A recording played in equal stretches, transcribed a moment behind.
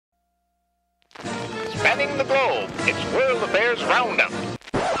Spanning the globe, it's World Affairs Roundup.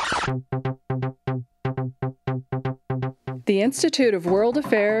 The Institute of World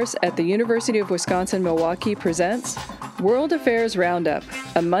Affairs at the University of Wisconsin-Milwaukee presents World Affairs Roundup,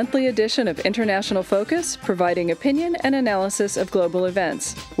 a monthly edition of International Focus providing opinion and analysis of global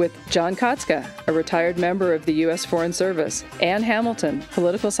events, with John Katzka, a retired member of the U.S. Foreign Service, Ann Hamilton,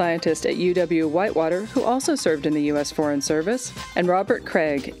 political scientist at UW-Whitewater who also served in the U.S. Foreign Service, and Robert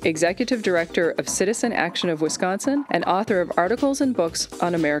Kraig, executive director of Citizen Action of Wisconsin and author of articles and books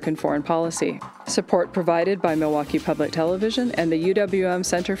on American foreign policy. Support provided by Milwaukee Public Television and the UWM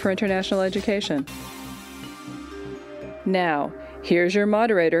Center for International Education. Now, here's your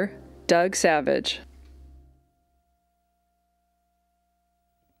moderator, Doug Savage.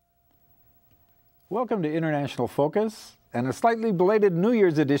 Welcome to International Focus and a slightly belated New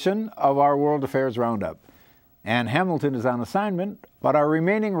Year's edition of our World Affairs Roundup. Ann Hamilton is on assignment, but our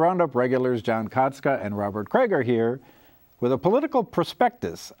remaining Roundup regulars, John Katzka and Robert Kraig, are here with a political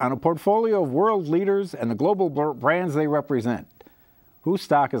prospectus on a portfolio of world leaders and the global brands they represent. Whose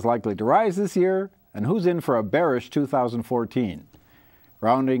stock is likely to rise this year, and who's in for a bearish 2014.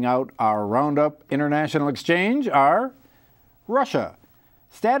 Rounding out our Roundup International Exchange are Russia,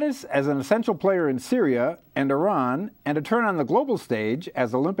 status as an essential player in Syria and Iran, and a turn on the global stage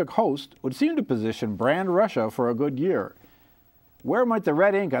as Olympic host would seem to position brand Russia for a good year. Where might the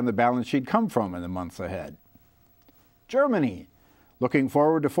red ink on the balance sheet come from in the months ahead? Germany, looking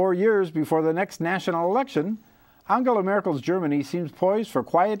forward to 4 years before the next national election, Angela Merkel's Germany seems poised for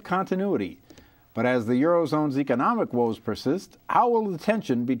quiet continuity. But as the Eurozone's economic woes persist, how will the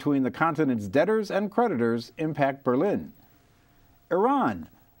tension between the continent's debtors and creditors impact Berlin? Iran,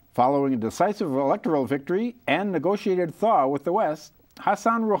 following a decisive electoral victory and negotiated thaw with the West,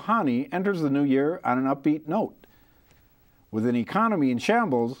 Hassan Rouhani enters the new year on an upbeat note. With an economy in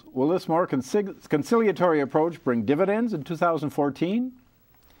shambles, will this more conciliatory approach bring dividends in 2014?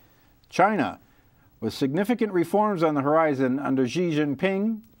 China. With significant reforms on the horizon under Xi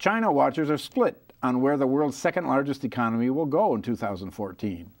Jinping, China watchers are split on where the world's second-largest economy will go in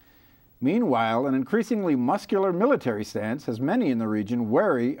 2014. Meanwhile, an increasingly muscular military stance has many in the region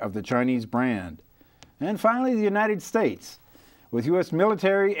wary of the Chinese brand. And finally, the United States. With U.S.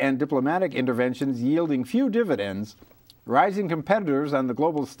 military and diplomatic interventions yielding few dividends, rising competitors on the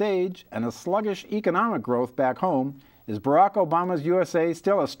global stage, and a sluggish economic growth back home, is Barack Obama's USA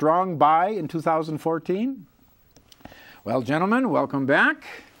still a strong buy in 2014? Well, gentlemen, welcome back.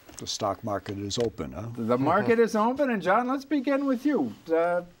 The stock market is open, huh? The market is open, and John, let's begin with you.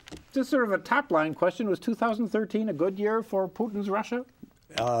 Just sort of a top-line question, was 2013 a good year for Putin's Russia?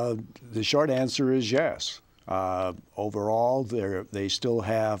 The short answer is yes. Overall, they still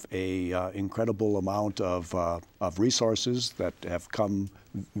have a incredible amount of resources that have come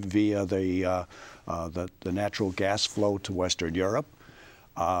via the natural gas flow to Western Europe.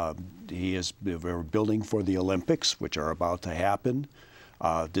 We're building for the Olympics, which are about to happen.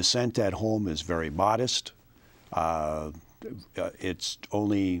 Dissent at home is very modest. It's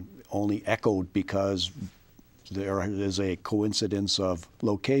only echoed because there is a coincidence of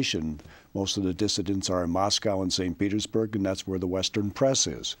location. Most of the dissidents are in Moscow and St. Petersburg, and that's where the Western press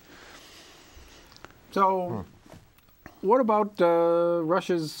is. So, what about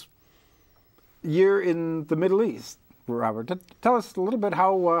Russia's year in the Middle East, Robert? Tell us a little bit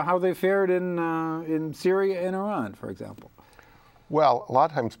how they fared in Syria and Iran, for example. Well, a lot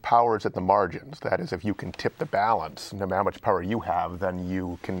of times power is at the margins. That is, if you can tip the balance, no matter how much power you have, then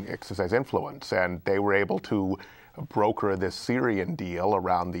you can exercise influence. And they were able to broker this Syrian deal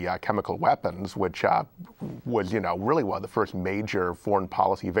around the chemical weapons, which was, really one of the first major foreign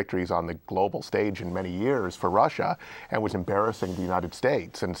policy victories on the global stage in many years for Russia, and was embarrassing the United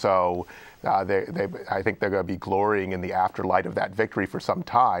States. And so I think they're going to be glorying in the afterlight of that victory for some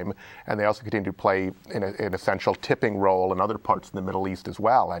time. And they also continue to play an essential tipping role in other parts of the Middle East as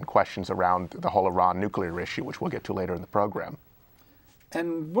well, and questions around the whole Iran nuclear issue, which we'll get to later in the program.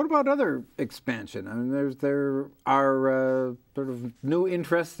 And what about other expansion? I mean, there are sort of new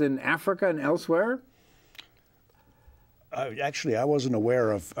interests in Africa and elsewhere? Actually, I wasn't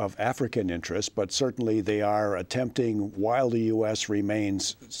aware of African interests, but certainly they are attempting, while the U.S.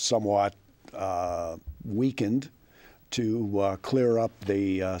 remains somewhat weakened, to clear up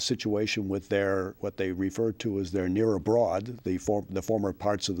the situation with what they refer to as their near abroad, the former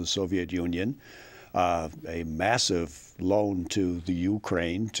parts of the Soviet Union. A massive loan to the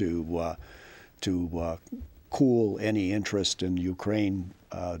Ukraine to cool any interest in Ukraine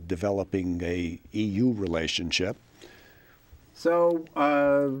developing a EU relationship. So,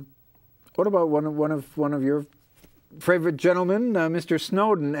 what about one of your favorite gentleman, Mr.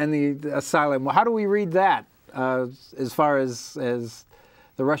 Snowden, and the asylum. How do we read that as far as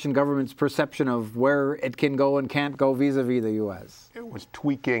the Russian government's perception of where it can go and can't go vis-a-vis the U.S.? It was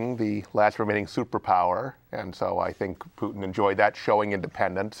tweaking the last remaining superpower, and so I think Putin enjoyed that, showing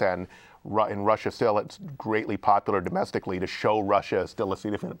independence. And in Russia still, it's greatly popular domestically to show Russia as still a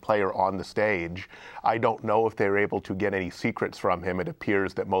significant player on the stage. I don't know if they were able to get any secrets from him. It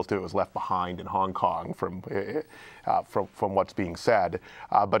appears that most of it was left behind in Hong Kong from what's being said,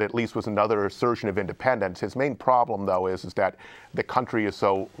 but at least was another assertion of independence. His main problem, though, is that the country is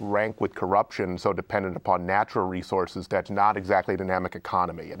so rank with corruption, so dependent upon natural resources, that's not exactly a dynamic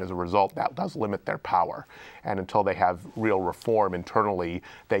economy. And as a result, that does limit their power. And until they have real reform internally,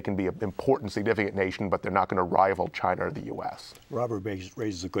 they can be an important, significant nation, but they're not going to rival China or the U.S. Robert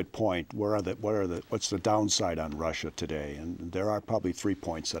raises a good point. What's the downside on Russia today? And there are probably 3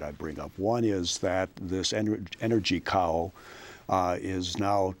 points that I bring up. One is that this energy cow is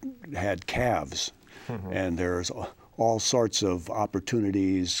now had calves, and there's all sorts of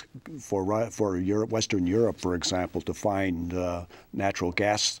opportunities for Europe, Western Europe, for example, to find natural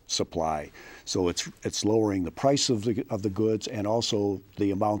gas supply. So it's lowering the price of the goods and also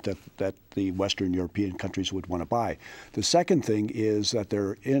the amount that the Western European countries would want to buy. The second thing is that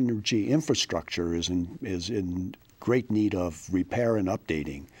their energy infrastructure is in great need of repair and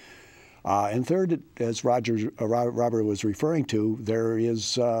updating. And third, as Robert was referring to,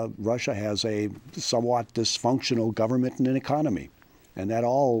 Russia has a somewhat dysfunctional government and an economy. And that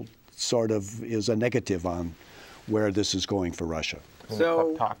all sort of is a negative on where this is going for Russia.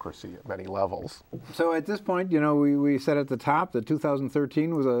 So, kleptocracy at many levels. So at this point, we said at the top that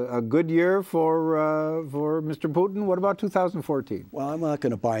 2013 was a good year for Mr. Putin. What about 2014? Well, I'm not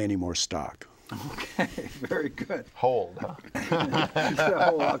going to buy any more stock. Okay, very good. Hold, huh?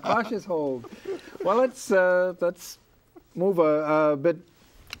 A cautious hold. Well, let's move a bit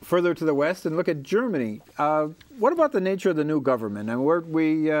further to the west and look at Germany. What about the nature of the new government? And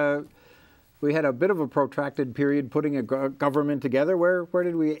we had a bit of a protracted period putting a government together. Where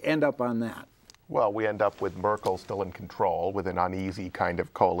did we end up on that? Well, we end up with Merkel still in control with an uneasy kind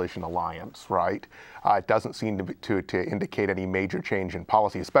of coalition alliance, right? It doesn't seem to indicate any major change in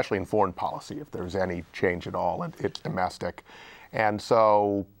policy, especially in foreign policy. If there's any change at all, it's domestic. And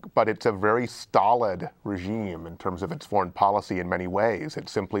so, but it's a very stolid regime in terms of its foreign policy in many ways. It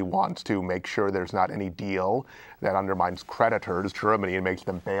simply wants to make sure there's not any deal that undermines creditors, Germany, and makes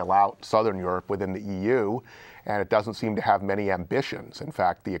them bail out Southern Europe within the EU. And it doesn't seem to have many ambitions. In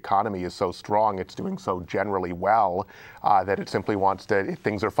fact, the economy is so strong, it's doing so generally well, that it simply wants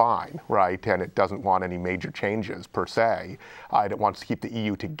things are fine, right? And it doesn't want any major changes per se. It wants to keep the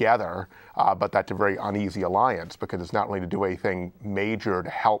EU together, but that's a very uneasy alliance because it's not really to do anything major to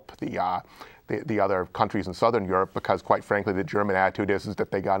help the other countries in Southern Europe, because quite frankly, the German attitude is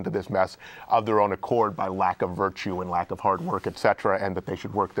that they got into this mess of their own accord by lack of virtue and lack of hard work, et cetera, and that they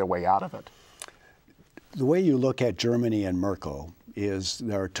should work their way out of it. The way you look at Germany and Merkel is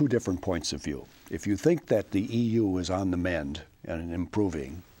there are 2 different points of view. If you think that the EU is on the mend and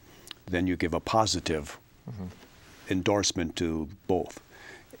improving, then you give a positive endorsement to both.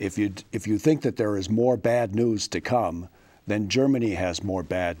 If you think that there is more bad news to come, then Germany has more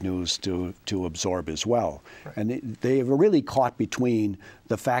bad news to absorb as well. Right. And they are really caught between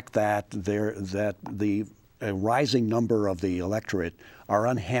the fact that a rising number of the electorate are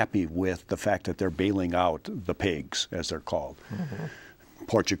unhappy with the fact that they're bailing out the pigs, as they're called.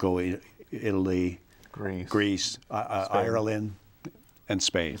 Portugal, Italy, Greece, Ireland, and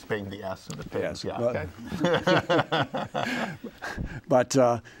Spain. Spain, the S of the pigs, yes. Yeah, okay. But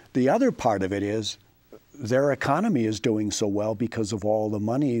the other part of it is their economy is doing so well because of all the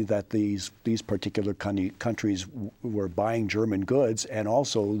money that these particular countries were buying German goods, and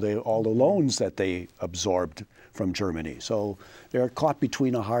also all the loans that they absorbed from Germany. So they're caught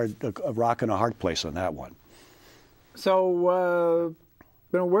between a rock and a hard place on that one. So,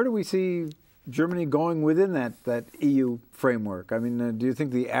 where do we see Germany going within that EU framework? I mean, do you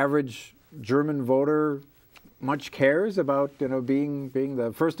think the average German voter much cares about being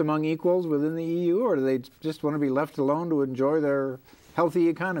the first among equals within the EU, or do they just want to be left alone to enjoy their healthy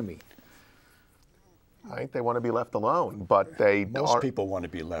economy? I think they want to be left alone, but most people want to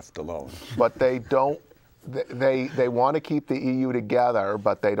be left alone. But they don't. They want to keep the EU together,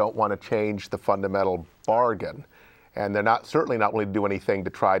 but they don't want to change the fundamental bargain, and they're certainly not willing to do anything to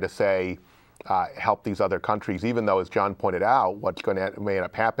try to say, help these other countries, even though, as John pointed out, what's going to may end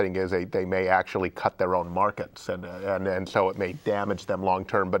up happening is they may actually cut their own markets, and so it may damage them long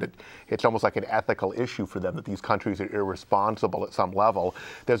term. But it's almost like an ethical issue for them that these countries are irresponsible at some level.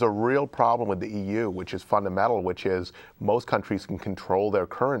 There's a real problem with the EU, which is fundamental, which is most countries can control their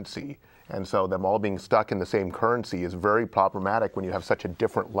currency. And so them all being stuck in the same currency is very problematic when you have such a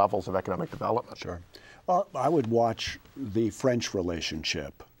different levels of economic development. Sure. Well, I would watch the French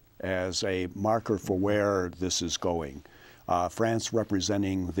relationship as a marker for where this is going. France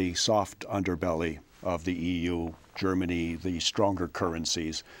representing the soft underbelly of the EU, Germany, the stronger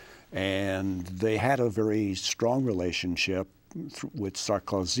currencies. And they had a very strong relationship with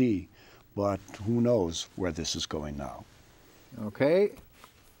Sarkozy, but who knows where this is going now. Okay.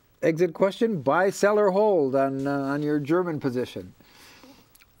 Exit question, buy, sell, or hold on your German position?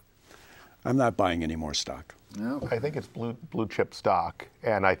 I'm not buying any more stock. No. I think it's blue chip stock,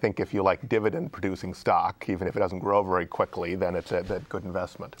 and I think if you like dividend producing stock, even if it doesn't grow very quickly, then it's a good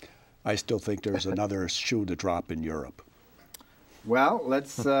investment. I still think there's another shoe to drop in Europe. Well,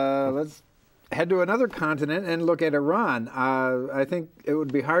 let's head to another continent and look at Iran. I think it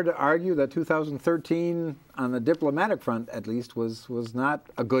would be hard to argue that 2013, on the diplomatic front at least, was not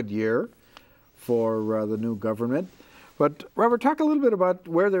a good year for the new government. But Robert, talk a little bit about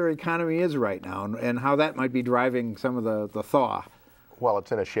where their economy is right now and how that might be driving some of the thaw. Well,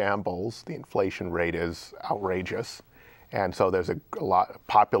 it's in a shambles. The inflation rate is outrageous. And so there's a lot of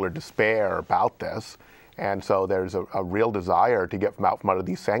popular despair about this. And so there's a real desire to get out from under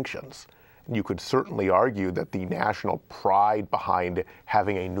these sanctions. You could certainly argue that the national pride behind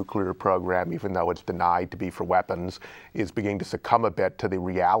having a nuclear program, even though it's denied to be for weapons, is beginning to succumb a bit to the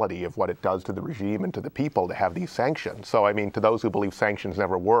reality of what it does to the regime and to the people to have these sanctions. So, I mean, to those who believe sanctions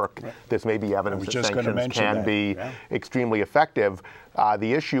never work, this may be evidence that sanctions can be extremely effective.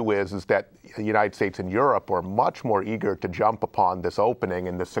 The issue is that the United States and Europe are much more eager to jump upon this opening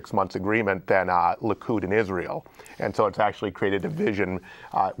in the 6 months agreement than Likud in Israel. And so it's actually created a division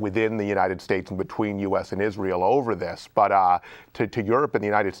within the United States and between U.S. and Israel over this. But to Europe and the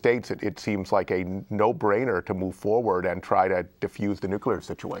United States, it seems like a no-brainer to move forward and try to diffuse the nuclear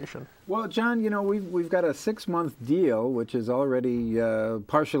situation. Well, John, you know, we've got a 6-month deal, which is already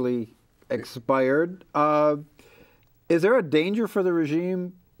partially expired. Is there a danger for the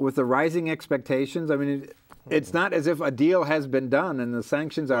regime with the rising expectations? I mean, it's not as if a deal has been done and the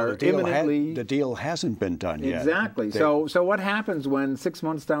sanctions are imminently... The deal hasn't been done yet. Exactly. So what happens when 6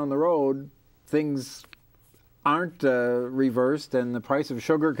 months down the road things aren't reversed and the price of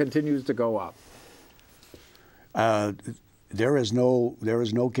sugar continues to go up? There is no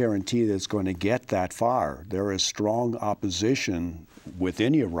guarantee that it's going to get that far. There is strong opposition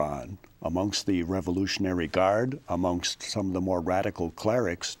within Iran amongst the Revolutionary Guard, amongst some of the more radical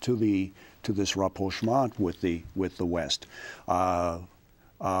clerics to this rapprochement with the West. Rouhani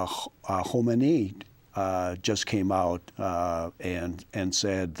just came out and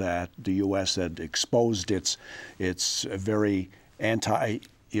said that the U.S. had exposed its very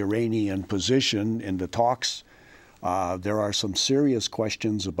anti-Iranian position in the talks. There are some serious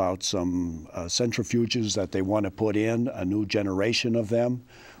questions about some centrifuges that they want to put in, a new generation of them,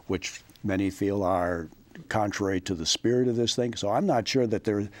 which many feel are contrary to the spirit of this thing. So I'm not sure that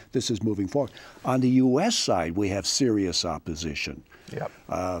this is moving forward. On the U.S. side, we have serious opposition. Yep.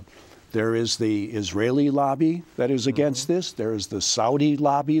 There is the Israeli lobby that is against this. There is the Saudi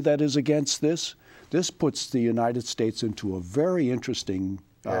lobby that is against this. This puts the United States into a very interesting...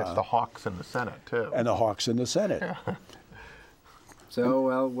 it's the hawks in the Senate, too. And the hawks in the Senate. Yeah. So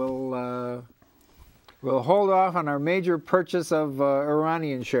we'll hold off on our major purchase of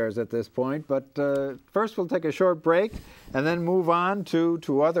Iranian shares at this point. But first we'll take a short break and then move on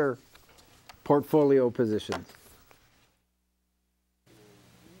to other portfolio positions.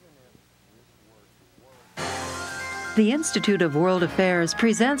 The Institute of World Affairs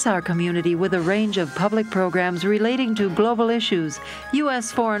presents our community with a range of public programs relating to global issues,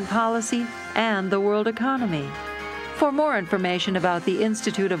 U.S. foreign policy, and the world economy. For more information about the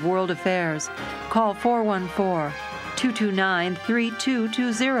Institute of World Affairs, call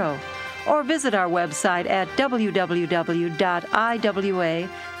 414-229-3220 or visit our website at www.iwa.uwm.edu.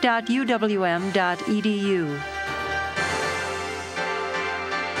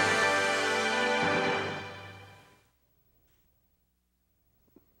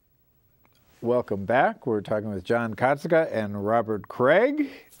 Welcome back. We're talking with John Katzka and Robert Kraig.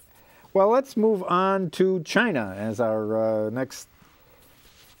 Well, let's move on to China as our next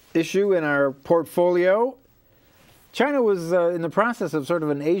issue in our portfolio. China was in the process of sort of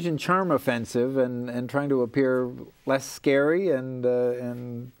an Asian charm offensive and trying to appear less scary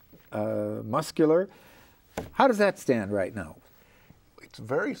and muscular. How does that stand right now? It's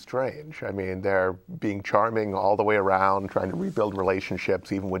very strange. I mean, they're being charming all the way around, trying to rebuild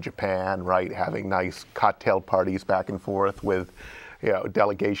relationships, even with Japan, right? Having nice cocktail parties back and forth with,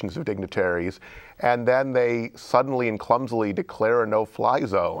 delegations of dignitaries. And then they suddenly and clumsily declare a no-fly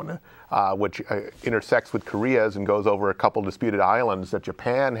zone, which intersects with Korea's and goes over a couple disputed islands that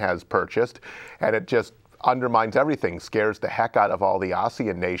Japan has purchased. And it just undermines everything, scares the heck out of all the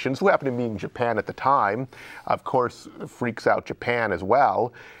ASEAN nations, who happened to be in Japan at the time, of course, freaks out Japan as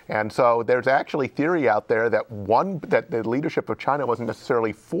well. And so there's actually theory out there that the leadership of China wasn't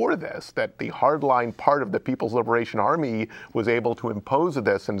necessarily for this, that the hardline part of the People's Liberation Army was able to impose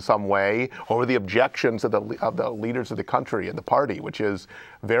this in some way over the objections of the leaders of the country and the party, which is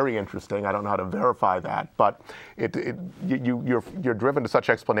very interesting. I don't know how to verify that, but you're driven to such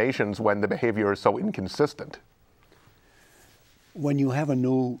explanations when the behavior is so inconsistent. When you have a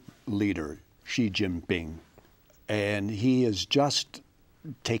new leader, Xi Jinping, and he is just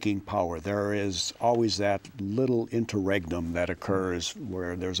taking power, there is always that little interregnum that occurs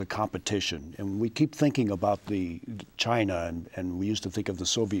where there's a competition. And we keep thinking about China, and we used to think of the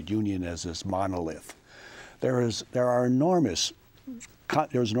Soviet Union as this monolith. There's enormous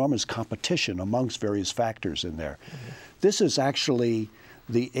competition amongst various factors in there. Mm-hmm. This is actually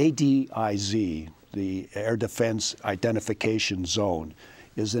the ADIZ, the Air Defense Identification Zone,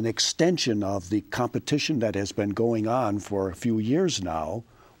 is an extension of the competition that has been going on for a few years now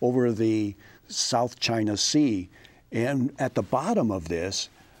over the South China Sea. And at the bottom of this,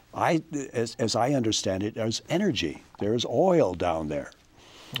 as I understand it, there's energy. There's oil down there.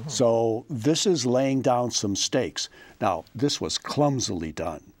 Mm-hmm. So this is laying down some stakes. Now, this was clumsily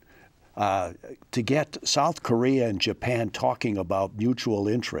done. To get South Korea and Japan talking about mutual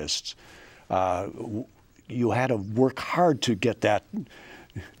interests, you had to work hard to get that,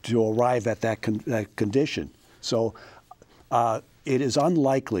 to arrive at that condition. So it is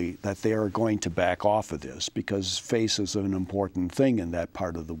unlikely that they are going to back off of this, because face is an important thing in that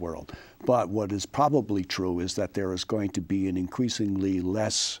part of the world. But what is probably true is that there is going to be an increasingly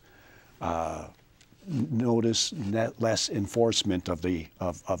less less enforcement of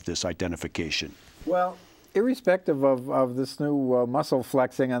this identification. Well, irrespective of this new muscle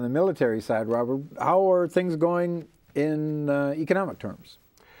flexing on the military side, Robert, how are things going in economic terms?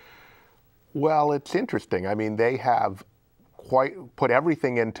 Well, it's interesting. I mean, they have put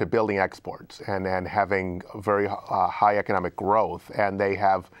everything into building exports and having very high economic growth, and they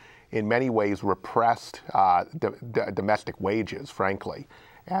have in many ways repressed domestic wages, frankly.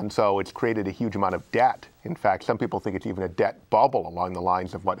 And so it's created a huge amount of debt. In fact, some people think it's even a debt bubble along the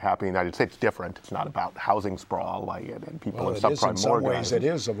lines of what happened in the United States. It's different. It's not about housing sprawl and people in subprime mortgages. It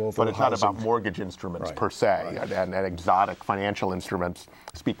is about but it's not about mortgage instruments per se and exotic financial instruments,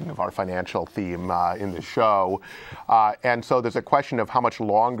 speaking of our financial theme in the show. And so there's a question of how much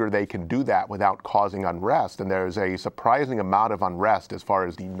longer they can do that without causing unrest. And there's a surprising amount of unrest as far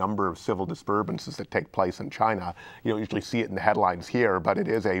as the number of civil disturbances that take place in China. You don't usually see it in the headlines here, but it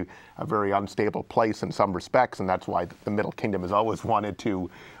is a very unstable place in some respects, and that's why the Middle Kingdom has always wanted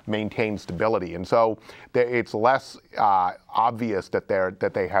to maintain stability. And so it's less obvious that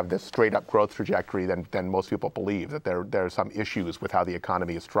they have this straight up growth trajectory than most people believe, that there are some issues with how the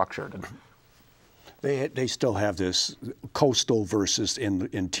economy is structured. They still have this coastal versus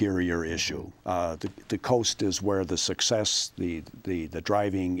interior issue. The coast is where the success, the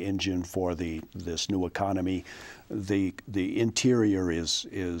driving engine for this new economy. The interior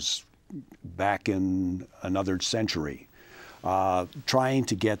is back in another century. Trying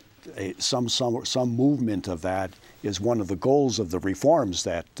to get some movement of that is one of the goals of the reforms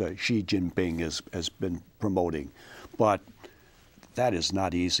that Xi Jinping has been promoting. But that is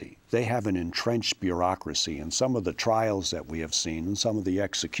not easy. They have an entrenched bureaucracy, and some of the trials that we have seen and some of the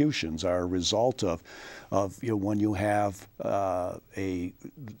executions are a result of when you have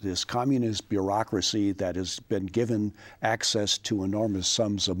this communist bureaucracy that has been given access to enormous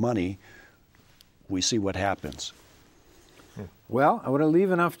sums of money. We see what happens. Well, I want to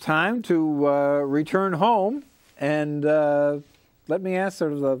leave enough time to return home, and let me ask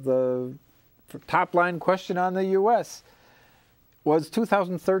sort of the top-line question on the U.S. Was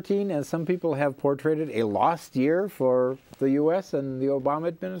 2013, as some people have portrayed it, a lost year for the U.S. and the Obama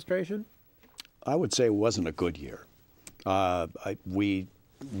administration? I would say it wasn't a good year. We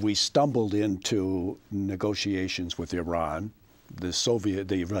stumbled into negotiations with Iran. The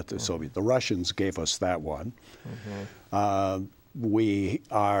Russians gave us that one. Mm-hmm. We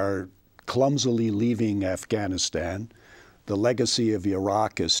are clumsily leaving Afghanistan. The legacy of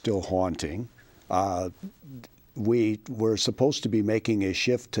Iraq is still haunting. We were supposed to be making a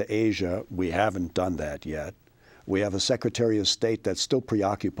shift to Asia. We haven't done that yet. We have a Secretary of State that's still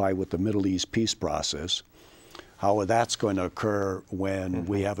preoccupied with the Middle East peace process. How that's going to occur when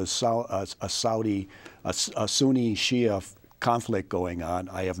we have a Sunni Shia conflict going on,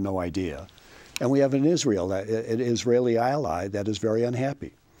 I have no idea. And we have an Israeli ally that is very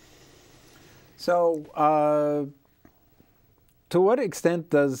unhappy. So, to what extent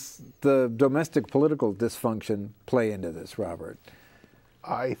does the domestic political dysfunction play into this, Robert?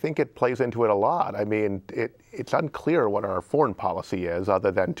 I think it plays into it a lot. I mean, it's unclear what our foreign policy is,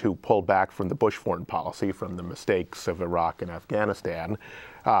 other than to pull back from the Bush foreign policy, from the mistakes of Iraq and Afghanistan,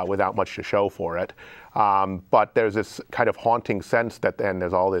 without much to show for it. But there's this kind of haunting sense that then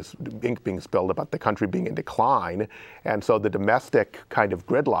there's all this ink being spilled about the country being in decline. And so the domestic kind of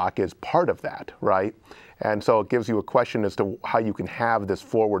gridlock is part of that, right? And so it gives you a question as to how you can have this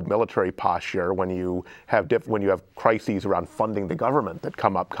forward military posture when you have crises around funding the government that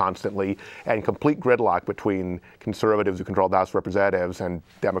come up constantly, and complete gridlock between conservatives who control the House of Representatives and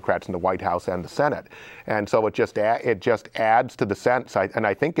Democrats in the White House and the Senate. And so it just adds to the sense, and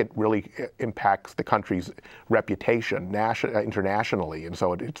I think it really impacts the country's reputation internationally. And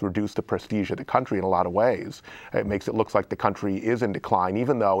so it's reduced the prestige of the country in a lot of ways. It makes it look like the country is in decline,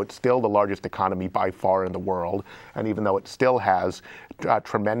 even though it's still the largest economy by far in the world, and even though it still has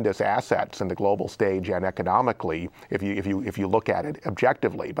tremendous assets in the global stage and economically, if you look at it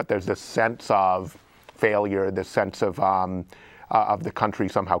objectively. But there's this sense of failure, this sense of the country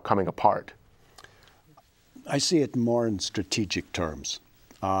somehow coming apart. I see it more in strategic terms.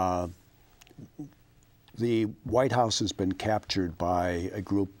 The White House has been captured by a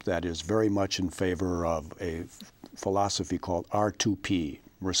group that is very much in favor of a philosophy called R2P,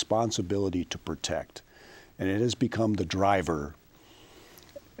 responsibility to protect. And it has become the driver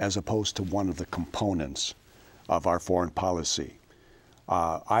as opposed to one of the components of our foreign policy.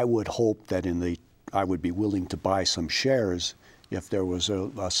 I would hope that I would be willing to buy some shares if there was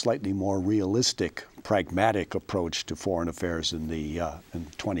a slightly more realistic, pragmatic approach to foreign affairs in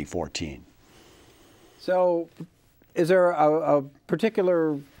 2014. So, is there a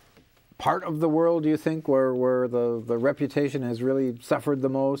particular part of the world, do you think, where the reputation has really suffered the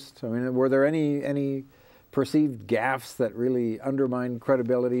most? I mean, were there any perceived gaffes that really undermined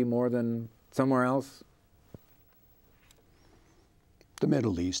credibility more than somewhere else? The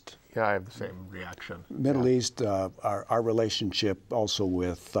Middle East. Yeah, I have the same reaction. Middle East, our relationship also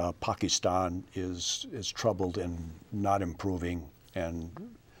with Pakistan is troubled and not improving, and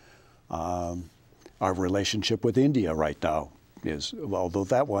our relationship with India right now is, although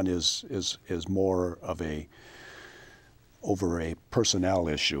that one is more of over a personnel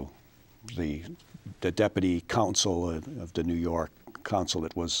issue. The deputy consul of the New York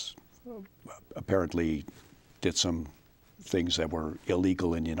consulate apparently did some things that were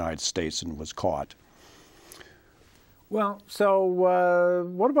illegal in the United States and was caught. Well, so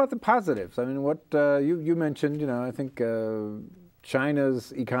what about the positives? I mean, what you mentioned, I think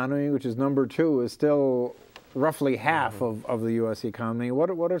China's economy, which is #2, is still roughly half of the U.S. economy.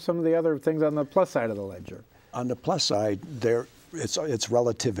 What are some of the other things on the plus side of the ledger? On the plus side, it's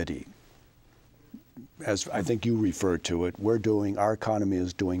relativity. As I think you referred to it, our economy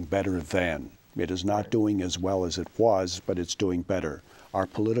is doing better than. It is not doing as well as it was, but it's doing better. Our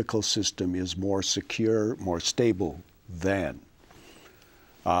political system is more secure, more stable than.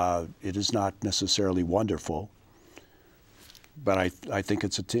 It is not necessarily wonderful, but I think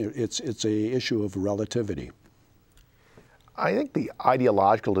it's a issue of relativity. I think the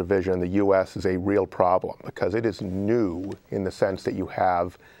ideological division in the U.S. is a real problem because it is new in the sense that you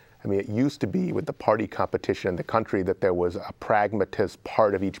have, it used to be with the party competition in the country that there was a pragmatist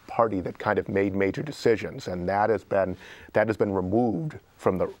part of each party that kind of made major decisions, and that has been removed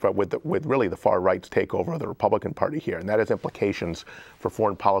with really the far right's takeover of the Republican Party here, and that has implications for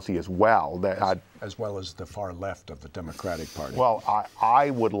foreign policy as well. As well as the far left of the Democratic Party. Well, I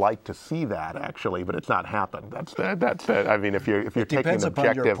would like to see that actually, but it's not happened. If you're taking depends an upon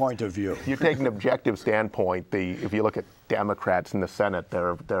objective your point of view. If you take an objective standpoint, if you look at Democrats in the Senate,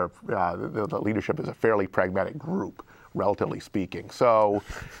 the leadership is a fairly pragmatic group, relatively speaking. So,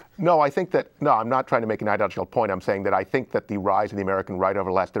 I'm not trying to make an ideological point. I'm saying that I think that the rise of the American right over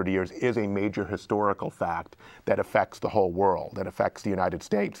the last 30 years is a major historical fact that affects the whole world, that affects the United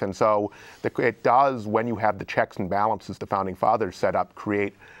States. And so it does, when you have the checks and balances the Founding Fathers set up,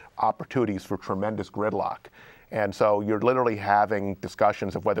 create opportunities for tremendous gridlock. And so you're literally having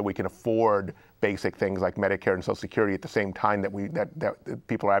discussions of whether we can afford basic things like Medicare and Social Security at the same time that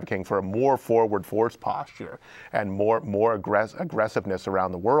people are advocating for a more forward force posture and more aggressiveness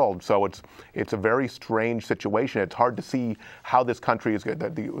around the world. So it's a very strange situation. It's hard to see how this country is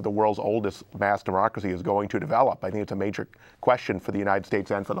the world's oldest mass democracy is going to develop. I think it's a major question for the United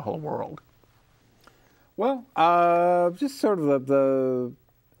States and for the whole world. Well, just sort of the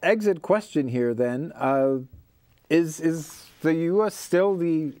exit question here then. Is the U.S. still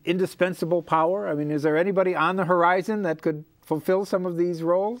the indispensable power? I mean, is there anybody on the horizon that could fulfill some of these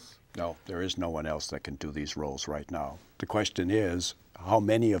roles? No, there is no one else that can do these roles right now. The question is, how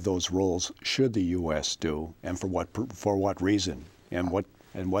many of those roles should the U.S. do, and for what reason, and what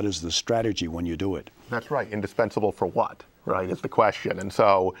is the strategy when you do it? That's right. Indispensable for what? Right, is the question. And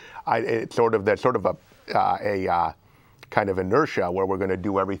so there's sort of a kind of inertia where we're going to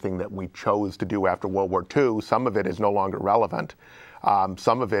do everything that we chose to do after World War II. Some of it is no longer relevant.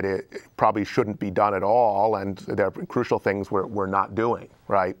 Some of it probably shouldn't be done at all, and there are crucial things we're not doing,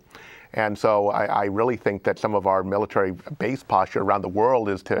 right? And so I really think that some of our military base posture around the world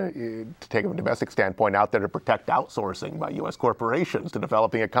is to take a domestic standpoint out there to protect outsourcing by U.S. corporations to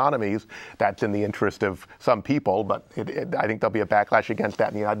developing economies. That's in the interest of some people, but I think there'll be a backlash against that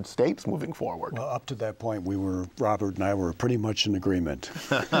in the United States moving forward. Well, up to that point, Robert and I were pretty much in agreement.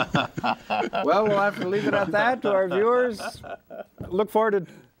 Well, we'll have to leave it at that. To our viewers, look forward to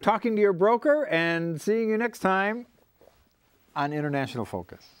talking to your broker and seeing you next time on International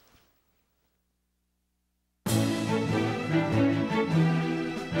Focus.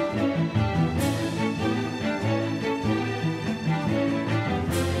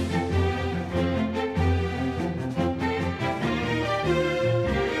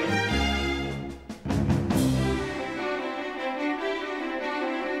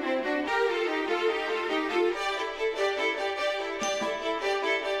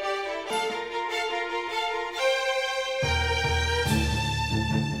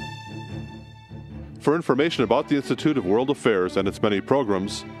 For information about the Institute of World Affairs and its many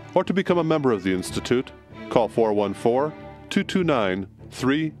programs, or to become a member of the Institute, call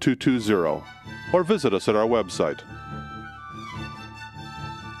 414-229-3220 or visit us at our website,